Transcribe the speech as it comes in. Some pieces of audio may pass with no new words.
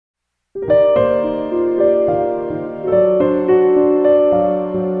Thought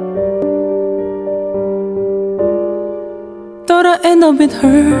I'd end up with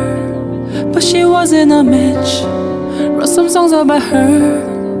her, but she wasn't a match. Wrote some songs about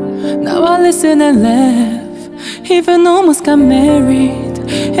her, now I listen and laugh. Even almost got married,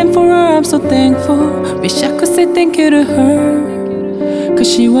 and for her I'm so thankful. Wish I could say thank you to her, cause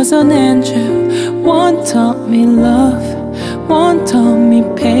she was an angel. One taught me love, one taught me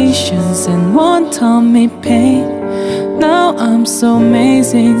patience, and one taught me pain. Now I'm so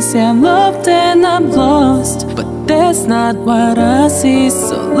amazing, say I'm loved and I'm lost, but that's not what I see.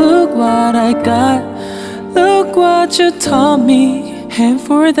 So look what I got, look what you taught me, and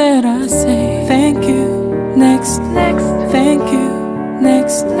for that I say thank you. Next, next, thank you.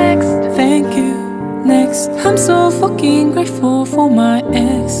 Next, next, thank you. Next, I'm so fucking grateful for my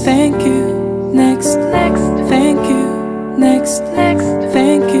ex. Thank you. Next, next, thank you. Next, next,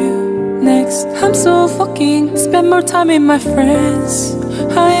 thank you. Next, I'm so fucking spend more time with my friends.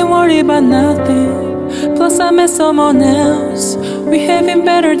 I ain't worried about nothing. Plus I met someone else. We having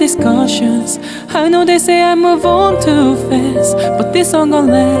better discussions. I know they say I move on too fast, but this song gon'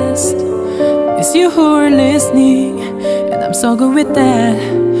 last. It's you who are listening, and I'm so good with that.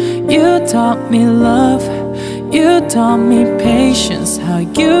 You taught me love, you taught me patience, how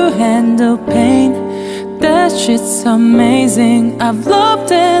you handle pain. That shit's amazing. I've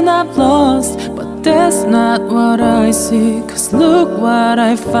loved and I've lost, but that's not what I see. Cause look what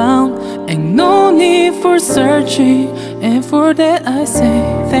I found, ain't no need for searching, and for that I say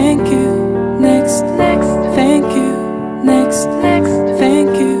thank you. Next, next, thank you. Next, next,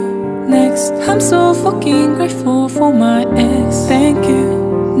 thank you. Next, I'm so fucking grateful for my ex. Thank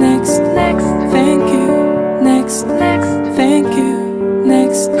you. Next, next, thank you. Next, next, thank you.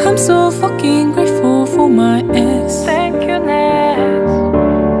 Next, I'm so fucking grateful for my ex. Thank you. Next,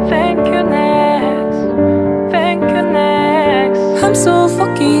 thank you. Next, thank you. Next, I'm so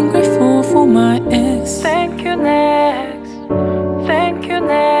fucking grateful for my ex. Thank you. Next, thank you.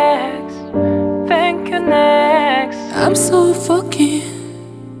 Next, thank you. Next, I'm so fucking.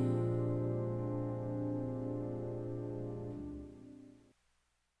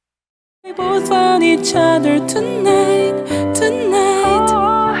 We both found each other tonight, tonight.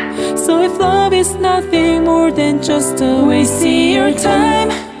 So if love is nothing more than just a waste of your time,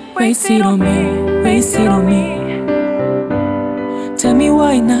 waste it on me, waste it on me. Tell me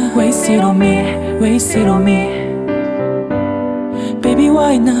why not, waste it on me, waste it on me. Baby,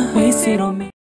 why not, waste it on me.